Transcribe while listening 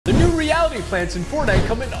plants in Fortnite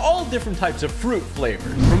come in all different types of fruit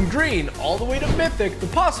flavors. From green all the way to mythic, the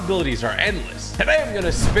possibilities are endless. Today I'm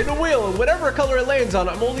gonna spin a wheel, and whatever color it lands on,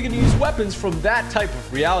 I'm only gonna use weapons from that type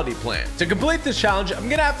of reality plant. To complete this challenge, I'm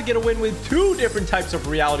gonna have to get a win with 2 different types of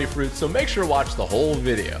reality fruits, so make sure to watch the whole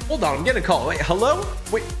video. Hold on, I'm getting a call. Wait, hello?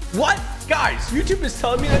 Wait, what? Guys, YouTube is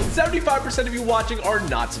telling me that 75% of you watching are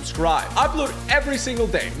not subscribed. I upload every single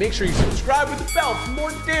day. Make sure you subscribe with the bell for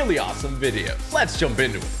more daily awesome videos. Let's jump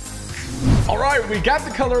into it. All right, we got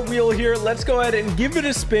the color wheel here. Let's go ahead and give it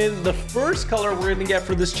a spin. The first color we're gonna get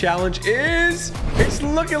for this challenge is, it's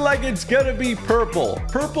looking like it's gonna be purple.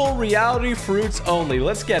 Purple reality fruits only.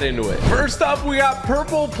 Let's get into it. First up, we got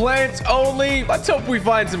purple plants only. Let's hope we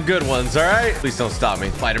find some good ones, all right? Please don't stop me.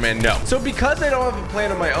 Spider-Man, no. So because I don't have a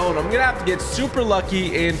plant of my own, I'm gonna have to get super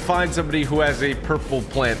lucky and find somebody who has a purple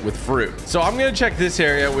plant with fruit. So I'm gonna check this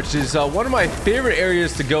area, which is one of my favorite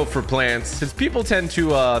areas to go for plants, since people tend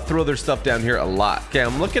to throw their stuff down here a lot. Okay,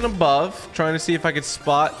 I'm looking above, trying to see if I could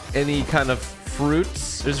spot any kind of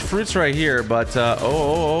fruits. There's fruits right here, but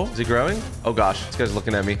is it growing? Oh gosh, this guy's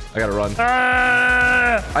looking at me. I gotta run.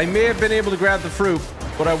 I may have been able to grab the fruit,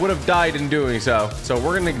 but I would have died in doing so. So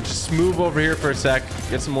we're gonna just move over here for a sec,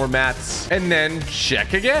 get some more mats, and then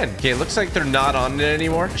check again. Okay, it looks like they're not on it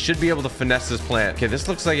anymore. I should be able to finesse this plant. Okay, this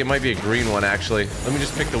looks like it might be a green one, actually. Let me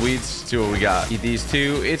just pick the weeds, see what we got. Eat these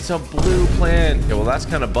 2. It's a blue plant. Okay, well, that's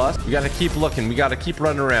kind of bust. We gotta keep looking. We gotta keep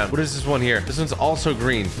running around. What is this one here? This one's also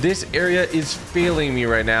green. This area is failing me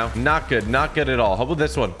right now. Not good. Not good at all. How about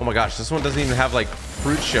this one? Oh my gosh, this one doesn't even have like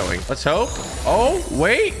fruit showing. Let's hope. Oh,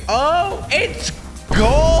 wait. Oh, it's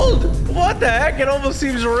gold. What the heck? It almost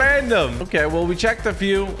seems random. Okay, well, we checked a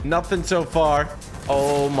few. Nothing so far.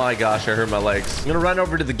 Oh my gosh, I hurt my legs. I'm gonna run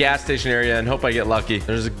over to the gas station area and hope I get lucky.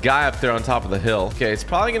 There's a guy up there on top of the hill. Okay, it's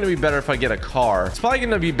probably gonna be better if I get a car. It's probably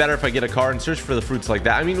gonna be better if I get a car and search for the fruits like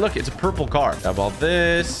that. I mean, look, it's a purple car. Grab all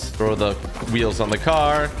this, throw the wheels on the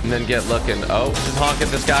car, and then get looking. Oh, just honk at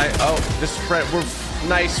this guy. Oh, this friend, we're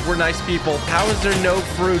nice. We're nice people. How is there no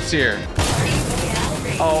fruits here?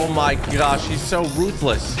 Oh my gosh, he's so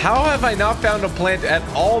ruthless. How have I not found a plant at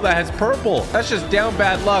all that has purple? That's just down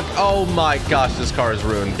bad luck. Oh my gosh, this car is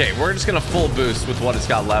ruined. Okay, we're just gonna full boost with what it's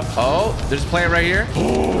got left. Oh, there's a plant right here.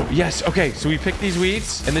 Oh, yes. Okay, so we pick these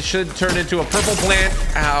weeds, and this should turn into a purple plant.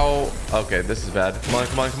 Ow. Okay, this is bad. Come on,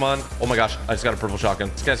 come on, come on. Oh my gosh, I just got a purple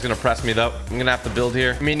shotgun. This guy's gonna press me, though. I'm gonna have to build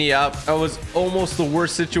here. Mini up. That was almost the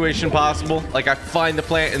worst situation possible. Like, I find the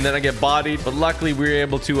plant, and then I get bodied. But luckily, we were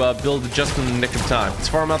able to build just in the nick of time. Let's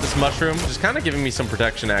farm out this mushroom. Just kind of giving me some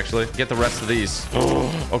protection, actually. Get the rest of these.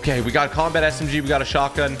 Okay, we got a combat SMG, we got a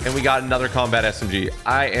shotgun, and we got another combat SMG.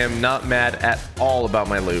 I am not mad at all about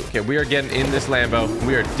my loot. Okay, we are getting in this Lambo.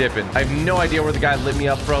 We are dipping. I have no idea where the guy lit me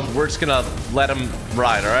up from. We're just gonna let him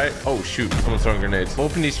ride, all right? Oh, shoot. Someone's throwing grenades.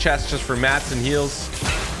 Open these chests just for mats and heals.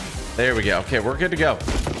 There we go. Okay, we're good to go.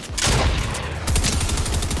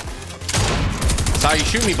 That's how you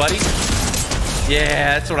shoot me, buddy.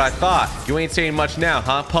 Yeah, that's what I thought. You ain't saying much now,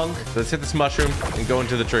 huh, punk? Let's hit this mushroom and go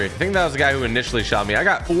into the tree. I think that was the guy who initially shot me. I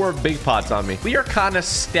got 4 big pots on me. We are kind of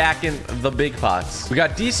stacking the big pots. We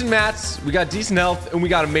got decent mats, we got decent health, and we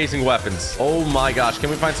got amazing weapons. Oh my gosh, can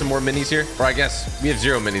we find some more minis here? Or I guess we have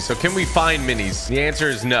 0 minis, so can we find minis? The answer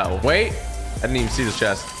is no. Wait. I didn't even see this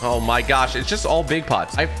chest. Oh my gosh, it's just all big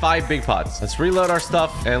pots. I have 5 big pots. Let's reload our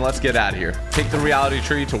stuff and let's get out of here. Take the reality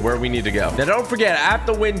tree to where we need to go. Now don't forget, I have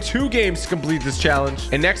to win 2 games to complete this challenge.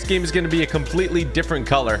 And next game is going to be a completely different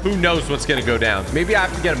color. Who knows what's going to go down? Maybe I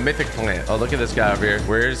have to get a mythic plant. Oh, look at this guy over here.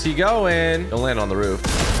 Where is he going? Don't land on the roof.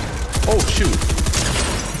 Oh, shoot.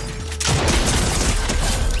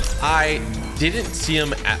 I didn't see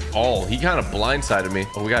him at all. He kind of blindsided me.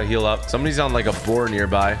 Oh, we gotta heal up. Somebody's on like a boar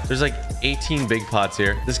nearby. There's like 18 big pots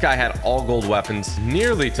here. This guy had all gold weapons.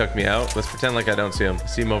 Nearly took me out. Let's pretend like I don't see him.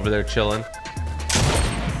 See him over there chilling.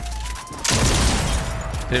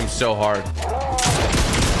 Hit him so hard.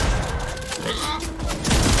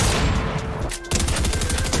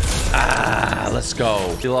 Let's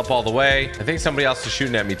go. Heal up all the way. I think somebody else is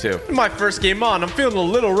shooting at me too. My first game on. I'm feeling a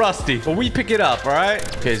little rusty, but we pick it up, all right?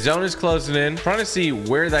 Okay, zone is closing in. Trying to see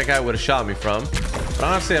where that guy would have shot me from. But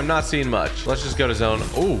honestly, I'm not seeing much. Let's just go to zone.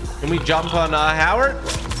 Oh, can we jump on Howard?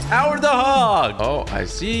 Howard the hog. Oh, I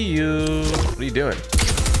see you. What are you doing?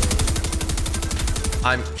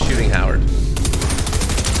 I'm shooting Howard.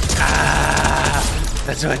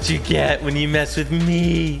 That's what you get when you mess with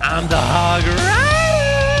me. I'm the hog, right?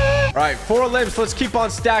 All right, 4 limbs. Let's keep on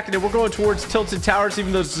stacking it. We're going towards Tilted Towers,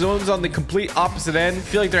 even though the zone's on the complete opposite end. I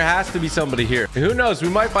feel like there has to be somebody here. And who knows? We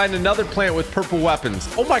might find another plant with purple weapons.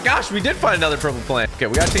 Oh my gosh, we did find another purple plant. Okay,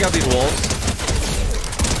 we got to take out these wolves.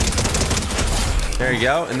 There you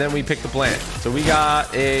go. And then we pick the plant. So we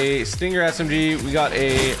got a Stinger SMG. We got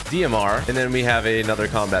a DMR. And then we have another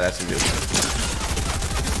combat SMG.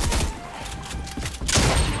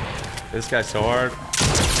 This guy's so hard.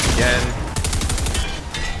 Again.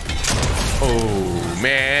 Oh,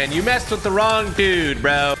 man. You messed with the wrong dude,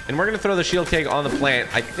 bro. And we're going to throw the shield keg on the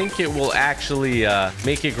plant. I think it will actually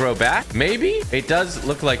make it grow back. Maybe? It does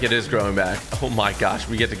look like it is growing back. Oh, my gosh.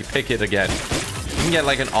 We get to pick it again. We can get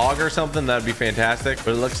like an auger or something. That'd be fantastic.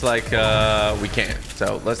 But it looks like we can't.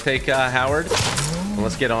 So let's take Howard. And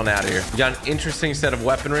let's get on out of here. We got an interesting set of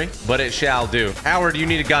weaponry, but it shall do. Howard, you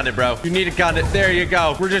need to gun it, bro. You need to gun it. There you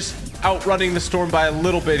go. We're just outrunning the storm by a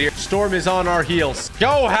little bit here. Storm is on our heels.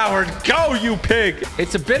 Go, Howard. Go, you pig.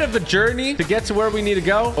 It's a bit of a journey to get to where we need to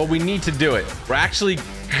go, but we need to do it. We're actually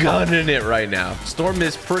gunning it right now. Storm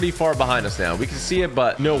is pretty far behind us now. We can see it,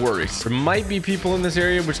 but no worries. There might be people in this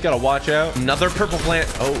area. We just got to watch out. Another purple plant.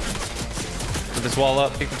 Oh, put this wall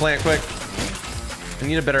up. Take the plant quick. I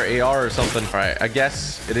need a better AR or something. All right, I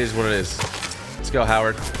guess it is what it is. Let's go,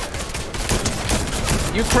 Howard.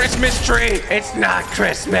 You Christmas tree. It's not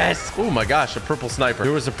Christmas. Oh my gosh, a purple sniper.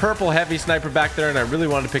 There was a purple heavy sniper back there and I really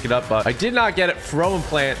wanted to pick it up, but I did not get it from a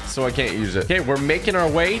plant, so I can't use it. Okay, we're making our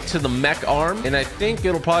way to the mech arm, and I think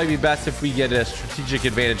it'll probably be best if we get a strategic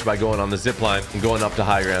advantage by going on the zip line and going up to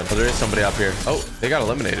high ground. Oh, there is somebody up here. Oh, they got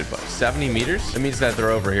eliminated, but 70 meters? That means that they're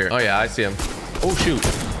over here. Oh yeah, I see him. Oh shoot.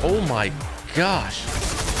 Oh my gosh.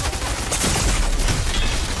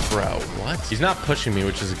 Bro, what? He's not pushing me,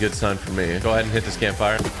 which is a good sign for me. Go ahead and hit this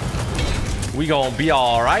campfire. We gonna be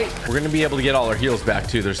all right. We're gonna be able to get all our heals back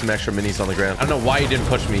too. There's some extra minis on the ground. I don't know why he didn't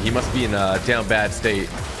push me. He must be in a down bad state.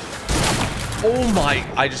 Oh my,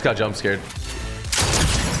 I just got jump scared.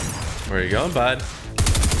 Where are you going, bud?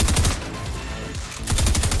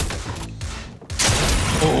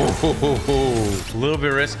 Oh, a little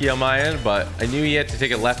bit risky on my end, but I knew he had to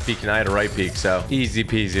take a left peek and I had a right peek, so easy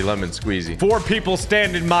peasy lemon squeezy. 4 people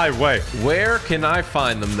standing my way. Where can I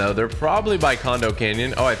find them though? They're probably by Condo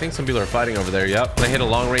Canyon. Oh, I think some people are fighting over there. Yep. I hit a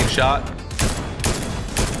long range shot.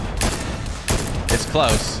 It's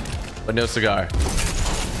close, but no cigar.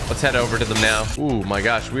 Let's head over to them now. Ooh, my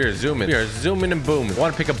gosh, we are zooming. We are zooming and booming. I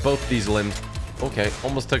want to pick up both these limbs. Okay,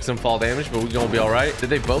 almost took some fall damage, but we're gonna be all right. Did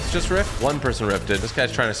they both just rift? One person rifted. This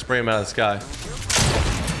guy's trying to spray him out of the sky.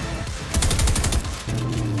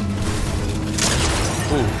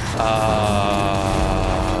 Ooh.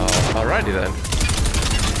 Alrighty then.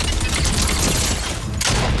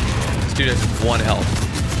 This dude has 1 health.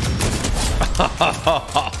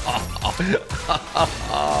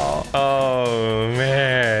 Oh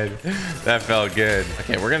man, that felt good.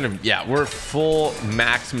 Okay, we're full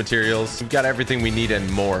max materials. We've got everything we need and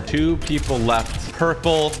more. 2 people left.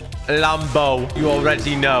 Purple Lambo, you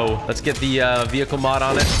already know. Let's get the vehicle mod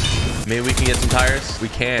on it. Maybe we can get some tires. We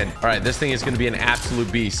can. All right, this thing is going to be an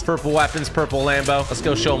absolute beast. Purple weapons, purple Lambo. Let's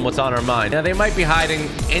go show them what's on our mind. Now, they might be hiding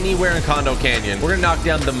anywhere in Condo Canyon. We're going to knock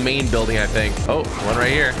down the main building, I think. Oh, one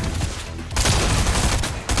right here.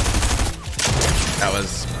 That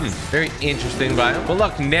was very interesting by him. But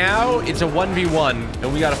look, now it's a 1v1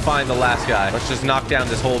 and we got to find the last guy. Let's just knock down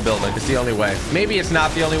this whole building. It's the only way. Maybe it's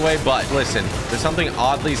not the only way, but listen, there's something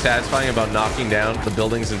oddly satisfying about knocking down the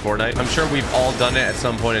buildings in Fortnite. I'm sure we've all done it at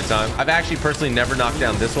some point in time. I've actually personally never knocked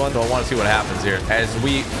down this one, so I want to see what happens here as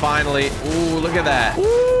we finally... Ooh, look at that. Ooh.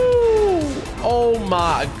 Oh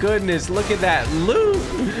my goodness. Look at that loot.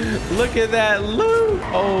 Look at that loot.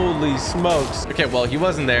 Holy smokes. Okay, well, he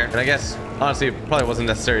wasn't there. And I guess... Honestly, it probably wasn't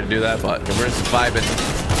necessary to do that, but we're just vibing.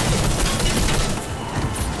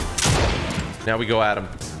 Now we go at him.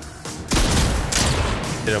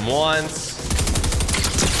 Hit him once,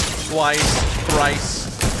 twice, thrice.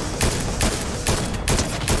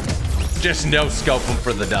 Just no scope him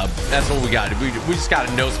for the dub. That's what we got. We just got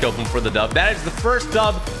to no scope him for the dub. That is the first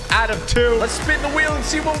dub out of 2. Let's spin the wheel and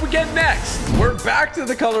see what we get next. We're back to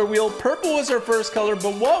the color wheel. Purple was our first color,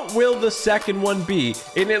 but what will the second one be?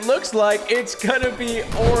 And it looks like it's gonna be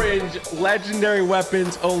orange. Legendary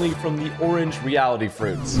weapons only from the orange reality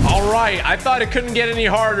fruits. All right, I thought it couldn't get any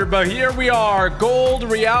harder, but here we are. Gold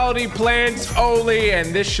reality plants only,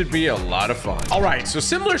 and this should be a lot of fun. All right, so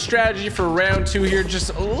similar strategy for round 2 here,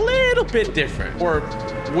 just a little bit different, or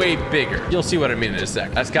way bigger. You'll see what I mean in a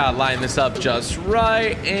sec. I just gotta line this up just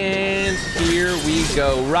right, and here we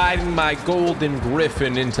go, riding my golden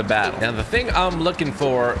griffin into battle. Now the thing I'm looking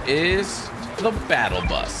for is the battle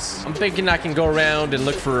bus. I'm thinking I can go around and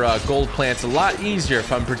look for gold plants a lot easier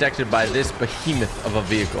if I'm protected by this behemoth of a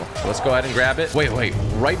vehicle. So let's go ahead and grab it. Wait,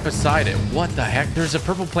 right beside it. What the heck? There's a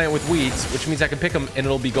purple plant with weeds, which means I can pick them and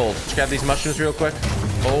it'll be gold. Let's grab these mushrooms real quick.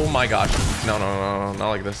 Oh my gosh. No, not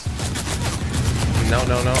like this. No,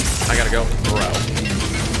 no, no. I gotta go. Bro.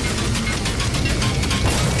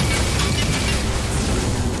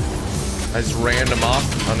 I just ran him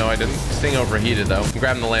off. Oh, no, I didn't. This thing overheated, though. I'm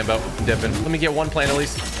grabbing the Lambo. I'm dipping. Let me get one plane at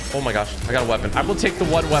least. Oh, my gosh. I got a weapon. I will take the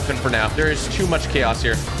one weapon for now. There is too much chaos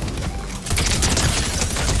here.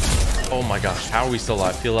 Oh, my gosh. How are we still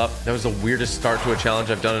alive? Heal up. That was the weirdest start to a challenge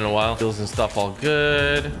I've done in a while. Heals and stuff all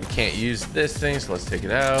good. We can't use this thing, so let's take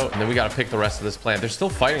it out. And then we got to pick the rest of this plant. They're still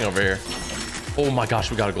fighting over here. Oh my gosh,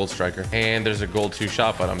 we got a gold striker. And there's a gold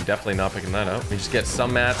 2-shot, but I'm definitely not picking that up. We just get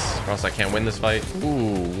some mats, or else I can't win this fight.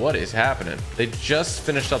 Ooh, what is happening? They just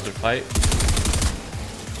finished up the fight.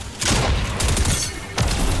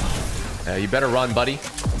 You better run, buddy.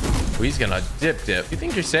 Oh, he's gonna dip. You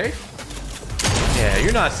think you're safe? Yeah,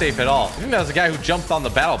 you're not safe at all. I think that was the guy who jumped on the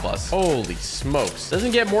battle bus. Holy smokes.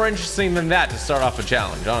 Doesn't get more interesting than that to start off a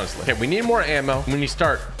challenge, honestly. Okay, we need more ammo when you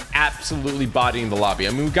start absolutely bodying the lobby.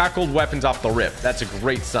 I mean, we got gold weapons off the rip. That's a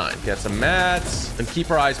great sign. Get some mats and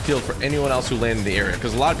keep our eyes peeled for anyone else who land in the area,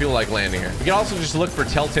 because a lot of people like landing here. We can also just look for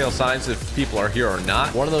telltale signs if people are here or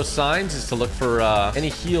not. One of those signs is to look for any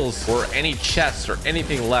heals or any chests or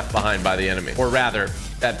anything left behind by the enemy, or rather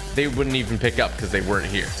that they wouldn't even pick up because they weren't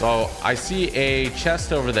here. So I see a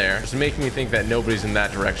chest over there. It's making me think that nobody's in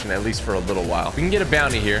that direction, at least for a little while. We can get a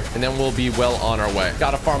bounty here and then we'll be well on our way.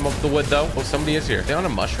 Gotta farm up the wood though. Oh, somebody is here. Are they on a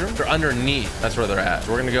mushroom? They're underneath. That's where they're at.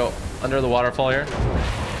 So we're gonna go under the waterfall here.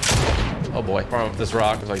 Oh boy. Farm up this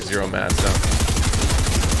rock. There's like 0 mats though.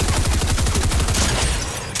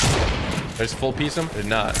 There's full piece him? Did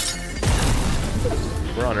not.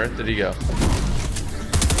 Where on earth did he go?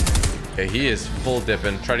 Okay, he is full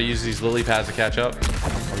dipping. Try to use these lily pads to catch up.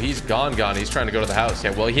 Oh, he's gone. He's trying to go to the house.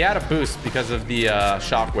 Yeah, well, he had a boost because of the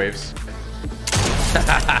shock waves.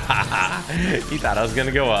 He thought I was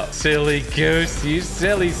gonna go up. Silly goose. You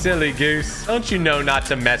silly goose. Don't you know not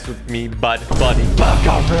to mess with me, buddy?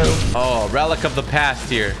 Buckaroo. Oh, relic of the past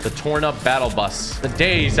here. The torn up battle bus. The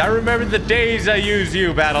days. I remember the days I used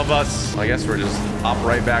you, battle bus. Well, I guess we're just hop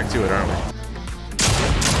right back to it, aren't we?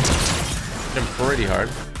 Hit him pretty hard.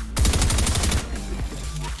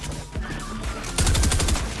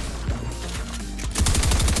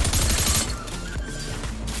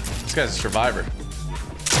 This guy's a survivor.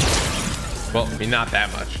 Well, I mean, not that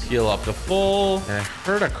much. Heal up the full. And I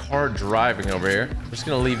heard a car driving over here. I'm just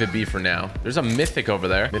gonna leave it be for now. There's a mythic over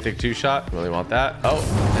there. Mythic 2-shot. Really want that. Oh,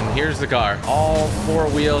 and here's the car. All 4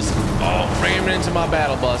 wheels. Oh, ramming into my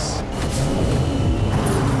battle bus.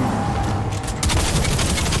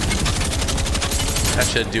 That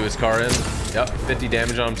should do his car in. Yep, 50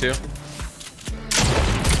 damage on him too.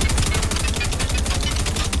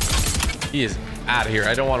 He is out of here.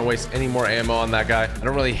 I don't want to waste any more ammo on that guy. I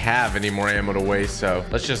don't really have any more ammo to waste, so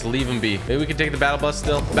let's just leave him be. Maybe we can take the battle bus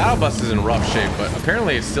still. The battle bus is in rough shape, but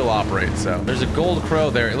apparently it still operates. So there's a gold crow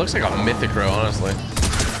there. It looks like a mythic crow, honestly.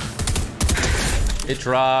 It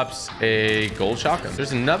drops a gold shotgun.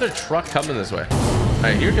 There's another truck coming this way. All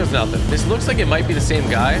right, here goes nothing. This looks like it might be the same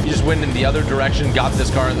guy. He just went in the other direction, got this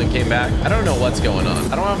car, and then came back. I don't know what's going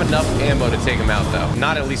on. I don't have enough ammo to take him out, though.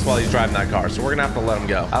 Not at least while he's driving that car. So we're going to have to let him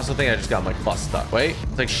go. I also think I just got my bus stuck. Wait,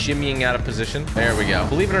 it's like shimmying out of position. There we go.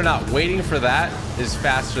 Believe it or not, waiting for that is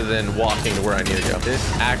faster than walking to where I need to go.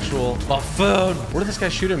 This actual buffoon. Where did this guy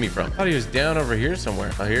shoot at me from? I thought he was down over here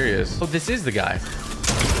somewhere. Oh, here he is. Oh, this is the guy.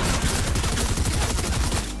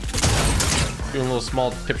 Doing little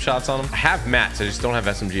small tip shots on him. I have mats. I just don't have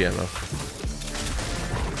SMG ammo.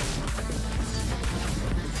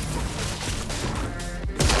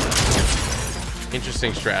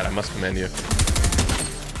 Interesting strat. I must commend you.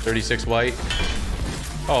 36 white.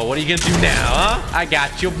 Oh, what are you gonna do now, huh? I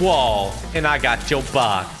got your wall and I got your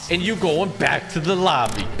box and you going back to the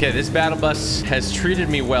lobby. Okay, this battle bus has treated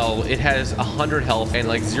me well. It has 100 health and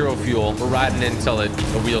like 0 fuel. We're riding in until the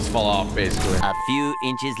wheels fall off, basically. A few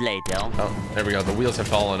inches later. Oh, there we go. The wheels have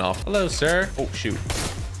fallen off. Hello, sir. Oh, shoot.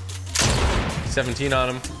 17 on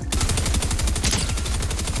him.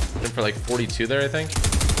 Went for like 42 there, I think.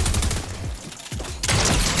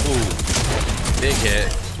 Ooh, big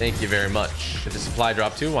hit. Thank you very much. Did the supply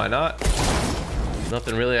drop too? Why not?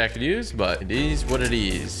 Nothing really I could use, but it is what it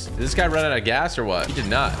is. Did this guy run out of gas or what? He did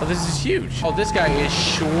not. Oh, this is huge. Oh, this guy is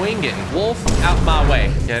swinging. Wolf, out my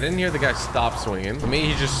way. Yeah, I didn't hear the guy stop swinging. For me,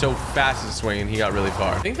 he's just so fast at swinging, he got really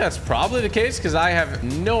far. I think that's probably the case because I have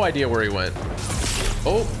no idea where he went.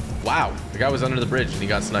 Oh, wow. The guy was under the bridge and he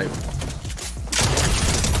got sniped.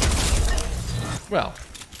 Well,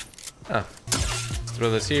 huh. Let's throw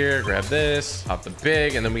this here, grab this, pop the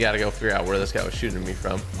big, and then we got to go figure out where this guy was shooting me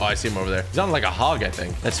from. Oh, I see him over there. He's on like a hog, I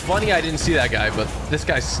think. That's funny. I didn't see that guy, but this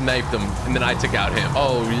guy sniped him, and then I took out him.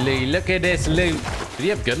 Holy, look at this loot. Did he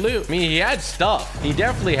have good loot? I mean, he had stuff. He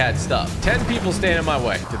definitely had stuff. 10 people stand in my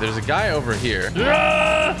way. Okay, there's a guy over here.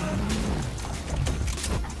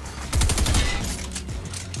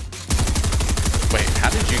 Wait, how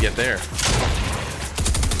did you get there?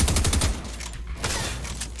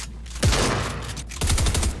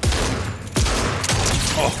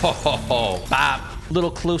 Oh, bop. Little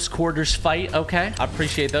close quarters fight. Okay, I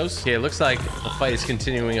appreciate those. Okay, it looks like the fight is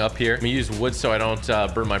continuing up here. I'm gonna use wood so I don't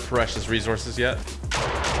burn my precious resources yet.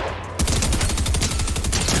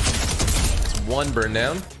 It's one burn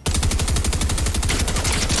down.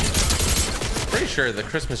 Pretty sure the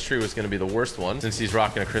Christmas tree was going to be the worst one since he's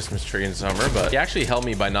rocking a Christmas tree in summer, but he actually helped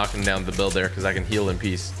me by knocking down the build there because I can heal in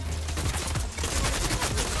peace.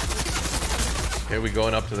 Okay, we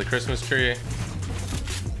going up to the Christmas tree.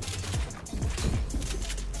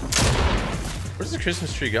 Where's the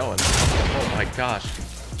Christmas tree going? Oh my gosh.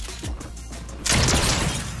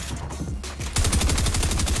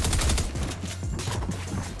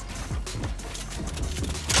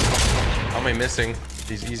 How am I missing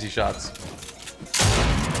these easy shots?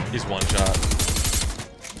 He's one shot.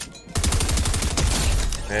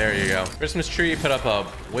 There you go. Christmas tree put up a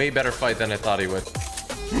way better fight than I thought he would.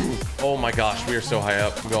 Oh my gosh, we are so high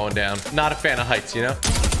up. I'm going down. Not a fan of heights, you know?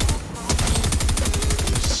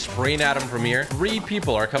 Spraying at him from here. 3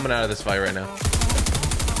 people are coming out of this fight right now.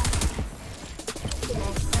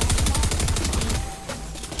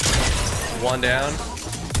 One down.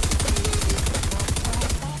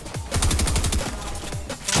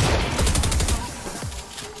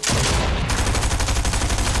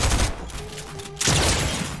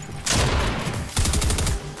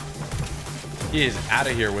 He is out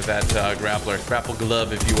of here with that grappler. Grapple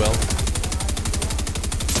glove, if you will.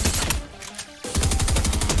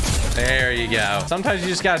 There you go. Sometimes you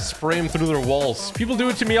just gotta spray them through their walls. People do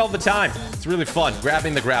it to me all the time. It's really fun.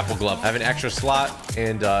 Grabbing the grapple glove. I have an extra slot,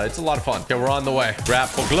 and it's a lot of fun. Okay, we're on the way.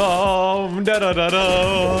 Grapple glove. Da da da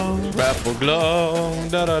da. Grapple glove.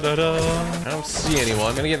 Da da da da. I don't see anyone.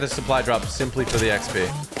 I'm gonna get the supply drop simply for the XP.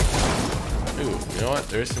 Ooh, you know what?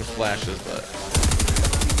 There is some splashes, but.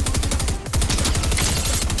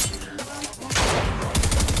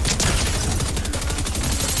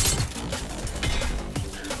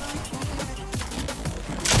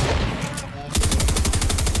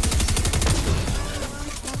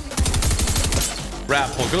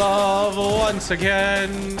 Grapple glove once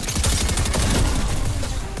again.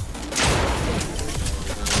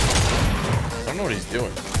 I don't know what he's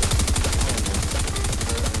doing.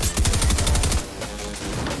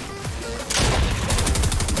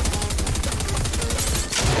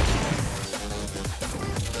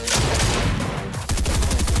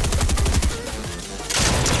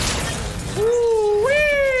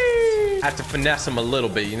 Had to finesse him a little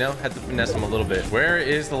bit, you know? Had to finesse him a little bit. Where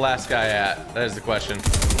is the last guy at? That is the question.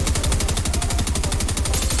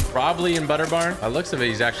 Probably in Butter Barn. By the looks of it,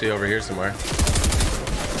 he's actually over here somewhere.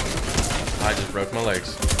 I just broke my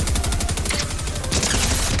legs.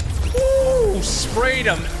 Woo! Sprayed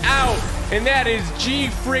him out. And that is G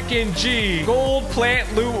freaking G. Gold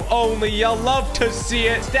plant loot only. Y'all love to see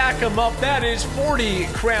it. Stack them up. That is 40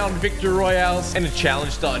 crown victory royales and a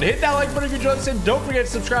challenge done. Hit that like button if you enjoyed this, and don't forget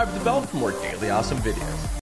to subscribe to the bell for more daily awesome videos.